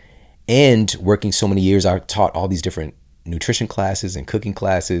there. And working so many years, I taught all these different nutrition classes and cooking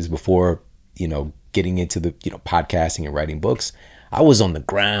classes before, you know, getting into the, you know, podcasting and writing books. I was on the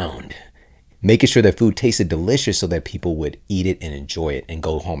ground making sure that food tasted delicious so that people would eat it and enjoy it and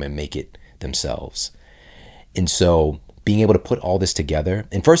go home and make it themselves. And so being able to put all this together,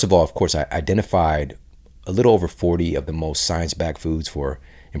 and first of all, of course, I identified a little over 40 of the most science-backed foods for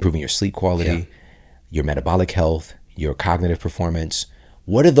improving your sleep quality, your metabolic health, your cognitive performance.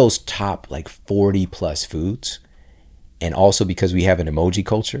 What are those top like 40 plus foods? And also because we have an emoji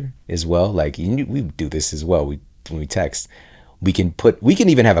culture as well, like we do this as well. When we text, we can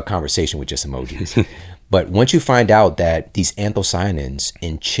even have a conversation with just emojis. But once you find out that these anthocyanins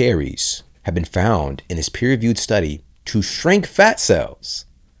in cherries have been found in this peer-reviewed study to shrink fat cells,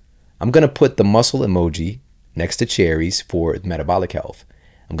 I'm going to put the muscle emoji next to cherries for metabolic health.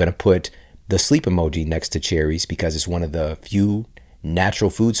 I'm going to put the sleep emoji next to cherries because it's one of the few natural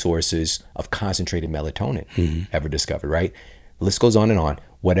food sources of concentrated melatonin ever discovered, right? The list goes on and on.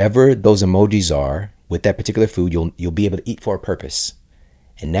 Whatever those emojis are with that particular food, you'll be able to eat for a purpose.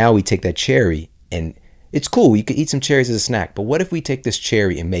 And now we take that cherry, and it's cool. You could eat some cherries as a snack, but what if we take this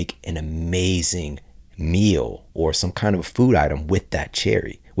cherry and make an amazing meal or some kind of food item with that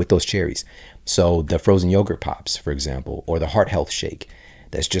cherry, with those cherries? So the frozen yogurt pops, for example, or the heart health shake,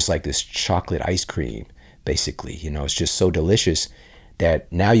 that's just like this chocolate ice cream, basically. You know, it's just so delicious that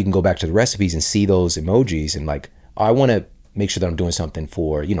now you can go back to the recipes and see those emojis and like, oh, I want to make sure that I'm doing something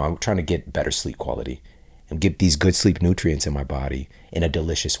for, you know, I'm trying to get better sleep quality and get these good sleep nutrients in my body in a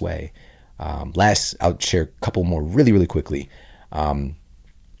delicious way. Last, I'll share a couple more really, really quickly. By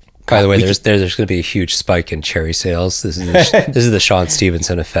the way, there's going to be a huge spike in cherry sales. This is the Shawn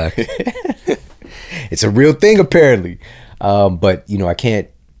Stevenson effect. It's a real thing, apparently. But, you know, I can't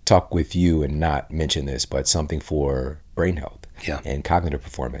talk with you and not mention this, but something for brain health and cognitive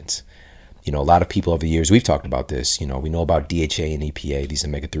performance. You know, a lot of people over the years, we've talked about this. You know, we know about DHA and EPA, these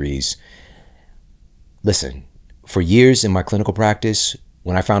omega-3s. Listen, for years in my clinical practice,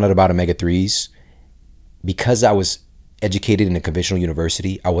 when I found out about omega-3s, because I was educated in a conventional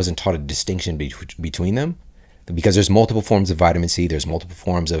university, I wasn't taught a distinction between them, because there's multiple forms of vitamin C, there's multiple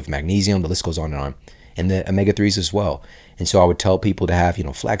forms of magnesium, the list goes on, and the omega-3s as well. And so I would tell people to have,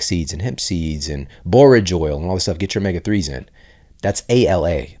 flax seeds and hemp seeds and borage oil and all this stuff, get your omega-3s in. That's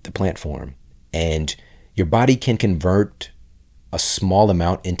ALA, the plant form. And your body can convert a small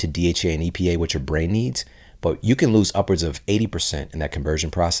amount into DHA and EPA, which your brain needs, but you can lose upwards of 80% in that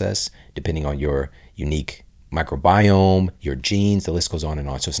conversion process, depending on your unique microbiome, your genes, the list goes on and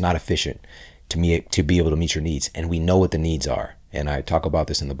on. So it's not efficient to be able to meet your needs. And we know what the needs are. And I talk about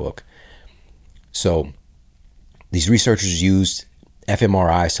this in the book. So these researchers used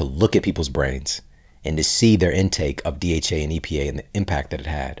fMRIs to look at people's brains and to see their intake of DHA and EPA and the impact that it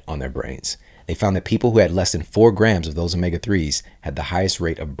had on their brains. They found that people who had less than 4 grams of those omega-3s had the highest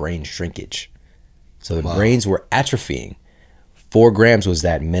rate of brain shrinkage. So the brains were atrophying. 4 grams was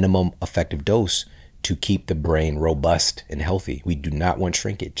that minimum effective dose to keep the brain robust and healthy. We do not want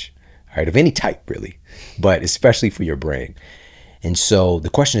shrinkage, all right, of any type really, but especially for your brain. And so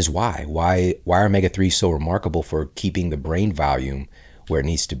the question is why? Why are omega-3s so remarkable for keeping the brain volume where it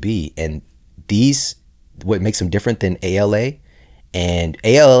needs to be? And what makes them different than ALA, and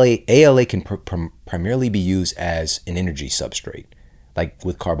ALA can primarily be used as an energy substrate, like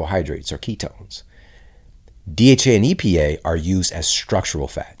with carbohydrates or ketones. DHA and EPA are used as structural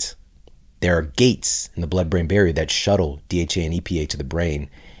fats. There are gates in the blood-brain barrier that shuttle DHA and EPA to the brain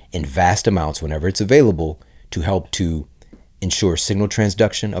in vast amounts whenever it's available to help to ensure signal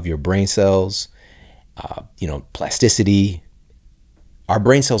transduction of your brain cells, plasticity. Our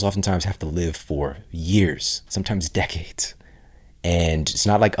brain cells oftentimes have to live for years, sometimes decades. And it's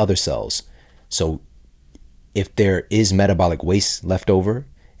not like other cells. So if there is metabolic waste left over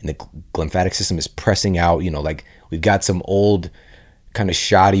and the lymphatic system is pressing out, like we've got some old kind of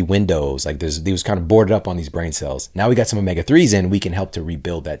shoddy windows, like they was kind of boarded up on these brain cells. Now we got some omega-3s in, we can help to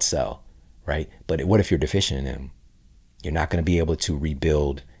rebuild that cell, right? But what if you're deficient in them? You're not going to be able to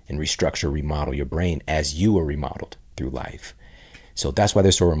rebuild and restructure, remodel your brain as you were remodeled through life. So that's why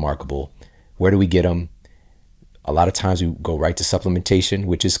they're so remarkable. Where do we get them? A lot of times we go right to supplementation,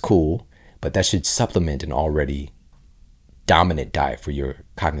 which is cool, but that should supplement an already dominant diet for your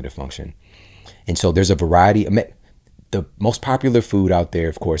cognitive function. And so there's a variety. The most popular food out there,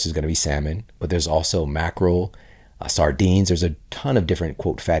 of course, is going to be salmon, but there's also mackerel, sardines. There's a ton of different,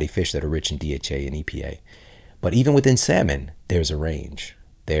 quote, fatty fish that are rich in DHA and EPA. But even within salmon, there's a range.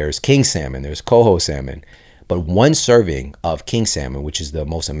 There's king salmon, there's coho salmon. But one serving of king salmon, which is the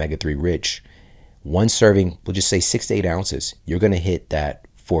most omega-3 rich, one serving, we'll just say 6 to 8 ounces, you're going to hit that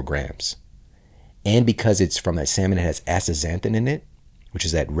 4 grams. And because it's from that salmon, it has astaxanthin in it, which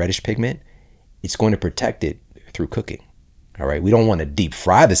is that reddish pigment, it's going to protect it through cooking. All right. We don't want to deep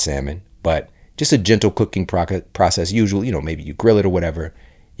fry the salmon, but just a gentle cooking process. Usually, maybe you grill it or whatever,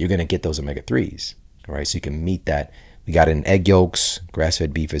 you're going to get those omega-3s. All right. So you can meet that. We got it in egg yolks,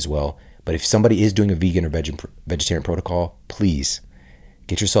 grass-fed beef as well. But if somebody is doing a vegan or vegetarian protocol, please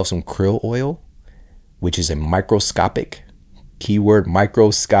get yourself some krill oil, which is a microscopic, keyword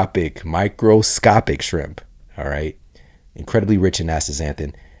microscopic shrimp. All right. Incredibly rich in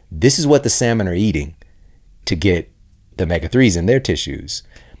astaxanthin. This is what the salmon are eating to get the omega-3s in their tissues.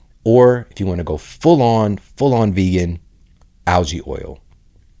 Or if you want to go full on vegan, algae oil.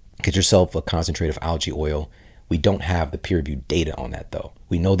 Get yourself a concentrate of algae oil. We don't have the peer-reviewed data on that though.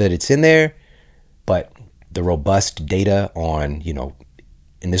 We know that it's in there, but the robust data on,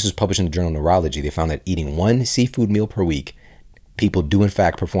 and this was published in the Journal of Neurology, they found that eating 1 seafood meal per week, people do in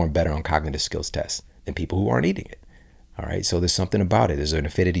fact perform better on cognitive skills tests than people who aren't eating it. All right, so there's something about it. There's an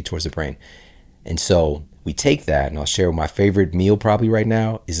affinity towards the brain. And so we take that, and I'll share my favorite meal probably right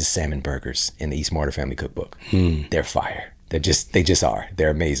now is the salmon burgers in the Eat Smarter Family Cookbook. They're fire. They just are. They're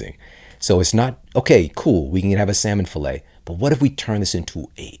amazing. So it's not, okay, cool, we can have a salmon fillet, but what if we turn this into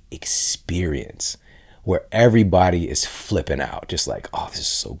a experience where everybody is flipping out, just like, oh, this is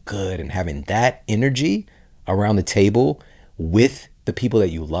so good, and having that energy around the table with the people that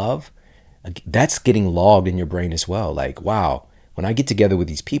you love, that's getting logged in your brain as well. Like, wow, when I get together with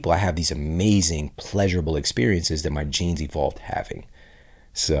these people, I have these amazing, pleasurable experiences that my genes evolved having.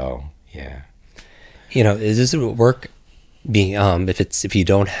 So, yeah. Does it work being if you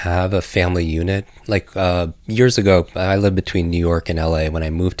don't have a family unit? Like years ago, I lived between New York and LA. When I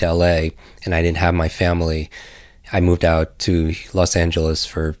moved to LA and I didn't have my family, I moved out to Los Angeles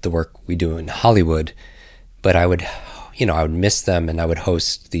for the work we do in Hollywood. But I would miss them, and I would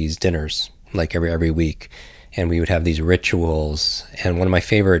host these dinners like every week, and we would have these rituals. And one of my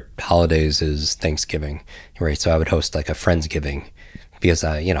favorite holidays is Thanksgiving, right? So I would host like a Friendsgiving because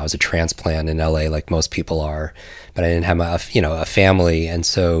I was a transplant in LA like most people are, but I didn't have a family. And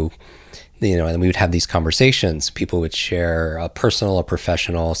so, and we would have these conversations. People would share a personal or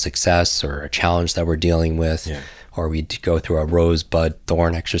professional success or a challenge that we're dealing with. Yeah. Or we'd go through a rose, bud,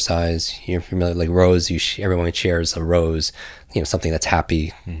 thorn exercise. You're familiar, like rose, everyone shares a rose, something that's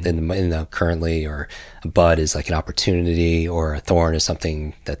happy currently, or a bud is like an opportunity, or a thorn is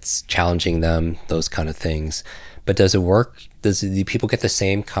something that's challenging them, those kind of things. But does it work? Do people get the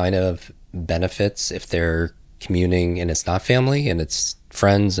same kind of benefits if they're communing and it's not family and it's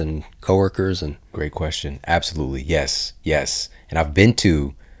friends and coworkers? And Great question. Absolutely. Yes. And I've been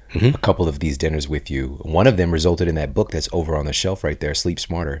to a couple of these dinners with you. One of them resulted in that book that's over on the shelf right there, Sleep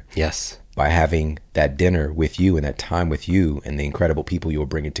Smarter. Yes. By having that dinner with you and that time with you and the incredible people you were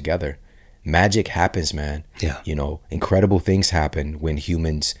bringing together. Magic happens, man. Yeah. Incredible things happen when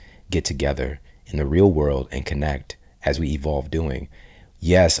humans get together in the real world and connect, as we evolve doing.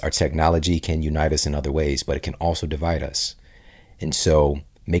 Yes, our technology can unite us in other ways, but it can also divide us. And so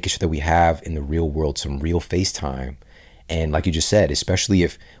making sure that we have in the real world some real FaceTime. And like you just said, especially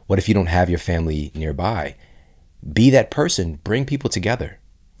what if you don't have your family nearby? Be that person, bring people together,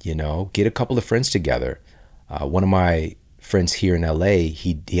 get a couple of friends together. One of my friends here in LA,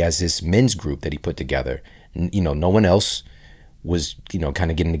 he has this men's group that he put together. No one else was,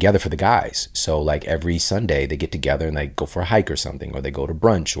 kind of getting together for the guys. So like every Sunday they get together and they go for a hike or something, or they go to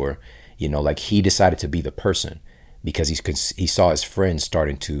brunch, or, like he decided to be the person because he saw his friends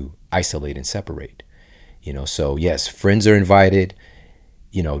starting to isolate and separate. So yes, friends are invited.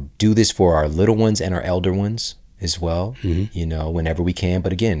 Do this for our little ones and our elder ones as well, whenever we can.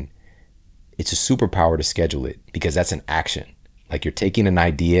 But again, it's a superpower to schedule it, because that's an action. Like you're taking an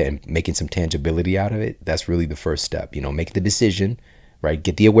idea and making some tangibility out of it. That's really the first step. Make the decision, right?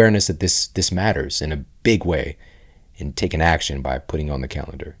 Get the awareness that this matters in a big way, and take an action by putting on the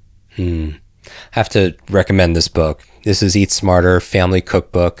calendar. Have to recommend this book. This is Eat Smarter Family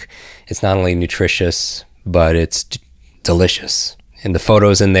Cookbook. It's not only nutritious, but it's delicious. And the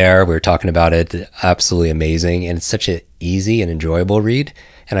photos in there, we were talking about it, absolutely amazing. And it's such an easy and enjoyable read.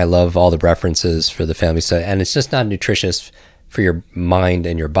 And I love all the references for the family stuff. And it's just not nutritious for your mind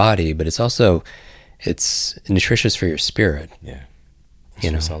and your body, but it's nutritious for your spirit. Yeah. That's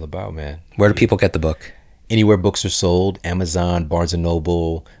what it's all about, man. Where do people get the book? Anywhere books are sold, Amazon, Barnes &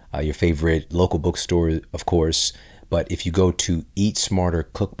 Noble, your favorite local bookstore, of course. But if you go to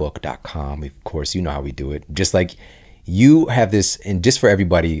eatsmartercookbook.com, of course, you know how we do it. Just like you have this, and just for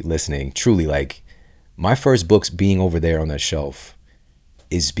everybody listening, truly, like my first books being over there on that shelf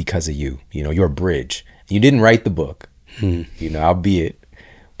is because of you. You're a bridge. You didn't write the book, albeit,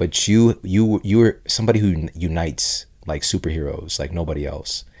 but you're somebody who unites like superheroes, like nobody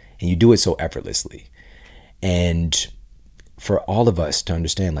else. And you do it so effortlessly. And for all of us to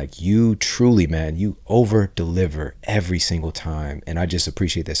understand, like you truly, man, you over deliver every single time. And I just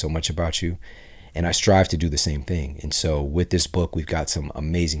appreciate that so much about you. And I strive to do the same thing. And so with this book, we've got some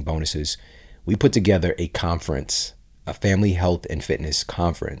amazing bonuses. We put together a conference, a family health and fitness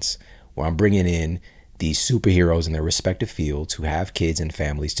conference, where I'm bringing in these superheroes in their respective fields who have kids and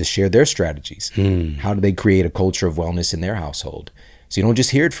families to share their strategies. How do they create a culture of wellness in their household? So you don't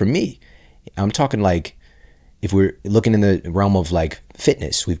just hear it from me. I'm talking like, if we're looking in the realm of like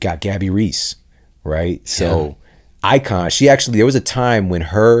fitness, we've got Gabby Reese, right? So icon, there was a time when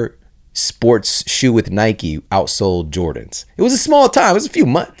her sports shoe with Nike outsold Jordan's. It was a small time, it was a few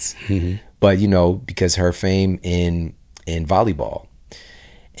months. But because her fame in volleyball.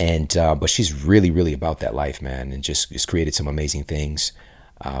 And but she's really, really about that life, man, and just created some amazing things.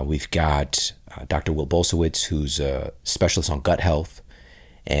 We've got Dr. Will Bolsowitz, who's a specialist on gut health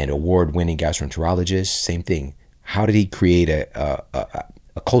and award-winning gastroenterologist. Same thing. How did he create a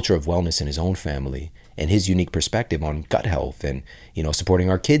culture of wellness in his own family, and his unique perspective on gut health and supporting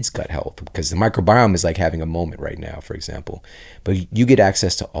our kids' gut health, because the microbiome is like having a moment right now, for example. But you get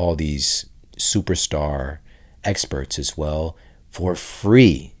access to all these superstar experts as well for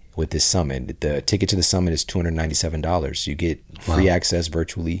free with this summit. The ticket to the summit is $297. You get free access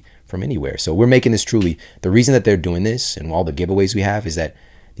virtually from anywhere. So we're making this truly, the reason that they're doing this and all the giveaways we have is that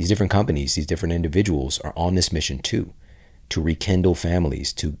these different companies, these different individuals are on this mission too, to rekindle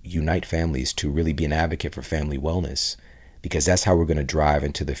families, to unite families, to really be an advocate for family wellness, because that's how we're going to drive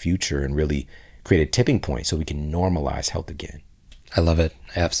into the future and really create a tipping point so we can normalize health again. I love it.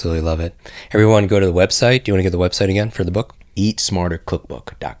 I absolutely love it. Everyone go to the website. Do you want to get the website again for the book?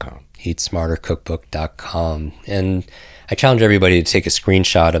 eatsmartercookbook.com. eatsmartercookbook.com. And I challenge everybody to take a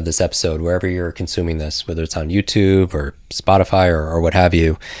screenshot of this episode wherever you're consuming this, whether it's on YouTube or Spotify or what have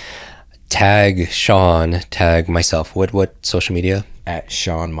you. tag Shawn, tag myself. What social media? At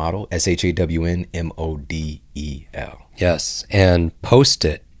Shawn Model, ShawnModel. Yes, and post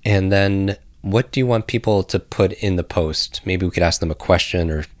it. And then what do you want people to put in the post? Maybe we could ask them a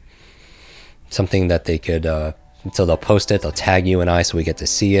question or something that they could, so they'll post it, they'll tag you and I so we get to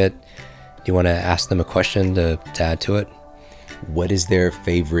see it. Do you want to ask them a question to add to it? What is their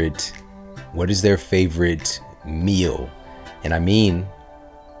favorite meal? And I mean,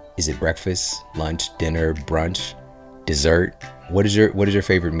 is it breakfast, lunch, dinner, brunch, dessert? What is your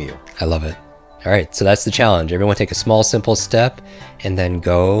favorite meal? I love it. All right, so that's the challenge. Everyone take a small, simple step and then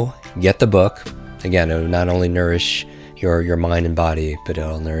go get the book. Again, it will not only nourish your mind and body, but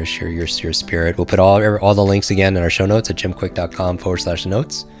it'll nourish your spirit. We'll put all the links again in our show notes at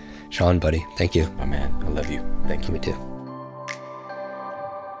jimkwik.com/notes. Shawn, buddy, thank you. My man, I love you. Thank you. Me too.